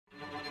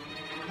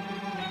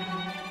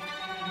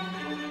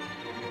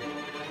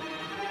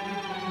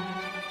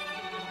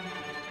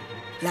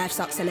Life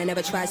sucks and I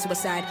never tried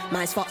suicide.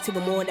 Mine's fucked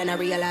even more than I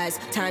realise.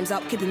 Time's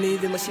up, keep it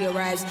moving when she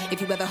arrives.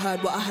 If you ever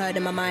heard what I heard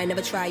in my mind,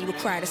 never try, you would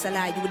cry, that's a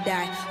lie, you would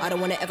die. I don't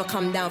wanna ever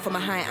come down from a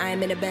high, I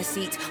am in the best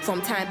seat.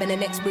 From time and the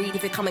next breed,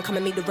 if you come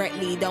at me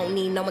directly. Don't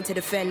need no one to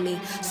defend me.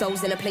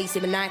 Souls in a place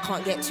even I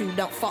can't get to.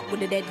 Don't fuck with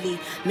the deadly.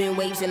 Moon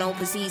waves and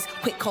overseas,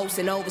 quick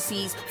coasting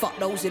overseas. Fuck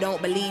those who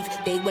don't believe.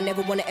 They will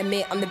never wanna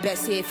admit I'm the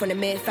best here from the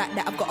mere fact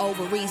that I've got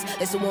ovaries.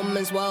 It's a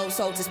woman's world,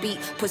 so to speak.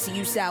 Pussy,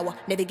 you sour.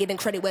 Never giving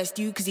credit where it's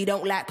due, cause you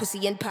don't like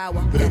pussy in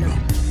power. Venom.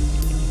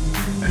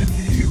 And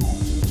you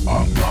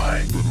are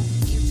mine.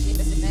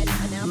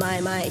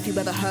 My, if you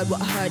ever heard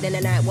what I heard in the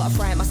night, what a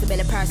fright, must have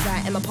been a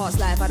parasite in my past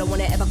life. I don't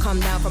wanna ever come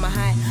down from a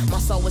high. My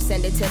soul was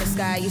sending to the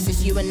sky. It's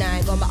just you and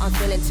I, gone, but I'm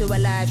feeling too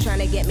alive. Trying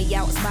to get me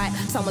out of spite.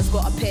 Someone's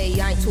gotta pay,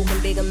 I ain't talking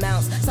big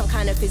amounts. Some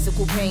kind of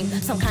physical pain,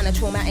 some kind of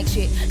traumatic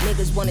shit.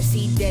 Niggas wanna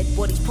see dead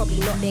bodies, probably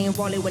not. They ain't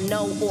rolling with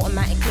no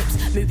automatic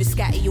clips. Moving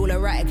scatty, all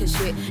erratic and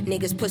shit.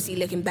 Niggas pussy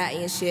looking batty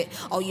and shit.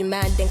 Oh, you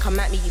man, then come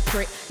at me, you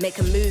prick. Make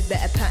a move,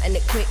 better pattern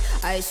it quick.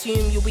 I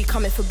assume you'll be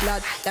coming for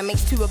blood. That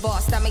makes two of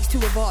us,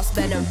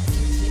 venom.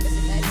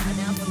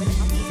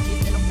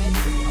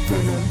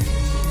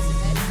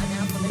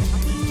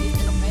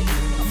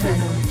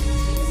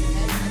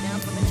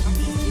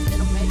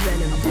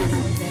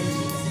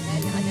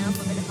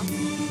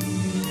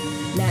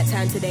 Night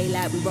time to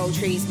daylight, we roll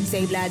trees,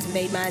 save lives and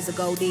made minds that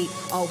go deep.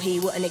 Oh, he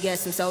wouldn't have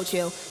guessed I'm so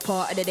chill.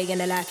 Part of the day in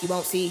the life you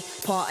won't see.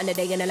 Part of the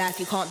day in the life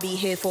you can't be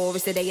here for.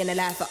 It's the day in the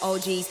life of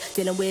OGs.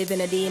 Dealing with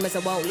inner demons I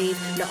won't leave.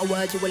 Not a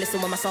word you will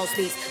listen when my soul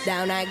speaks.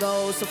 Down I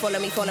go, so follow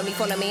me.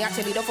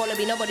 Actually don't follow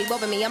me, nobody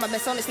bother me. I'm a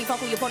mess, honestly,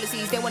 fuck all your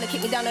policies. They wanna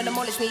kick me down and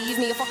demolish me. Use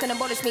me or fucking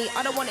abolish me.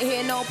 I don't wanna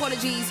hear no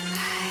apologies.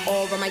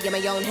 Or am I in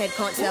my own head,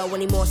 can't tell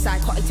anymore.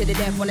 Psychotic to the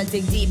death, when I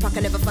dig deep I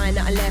can never find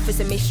nothing left. It's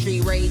a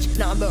mystery, rage,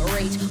 nothing but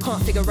rage.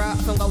 Can't figure out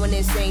if I'm going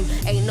insane.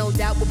 Ain't no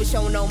doubt we'll be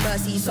showing no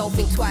mercy. So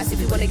think twice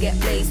if you wanna get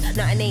blazed.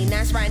 Nothing ain't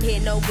nice right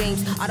here, no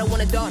games. I don't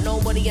wanna dart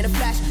nobody in a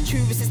flash.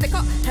 True, it's a stick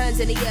up, hands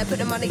in the air, put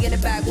the money in the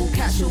bag. All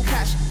cash,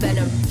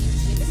 venom.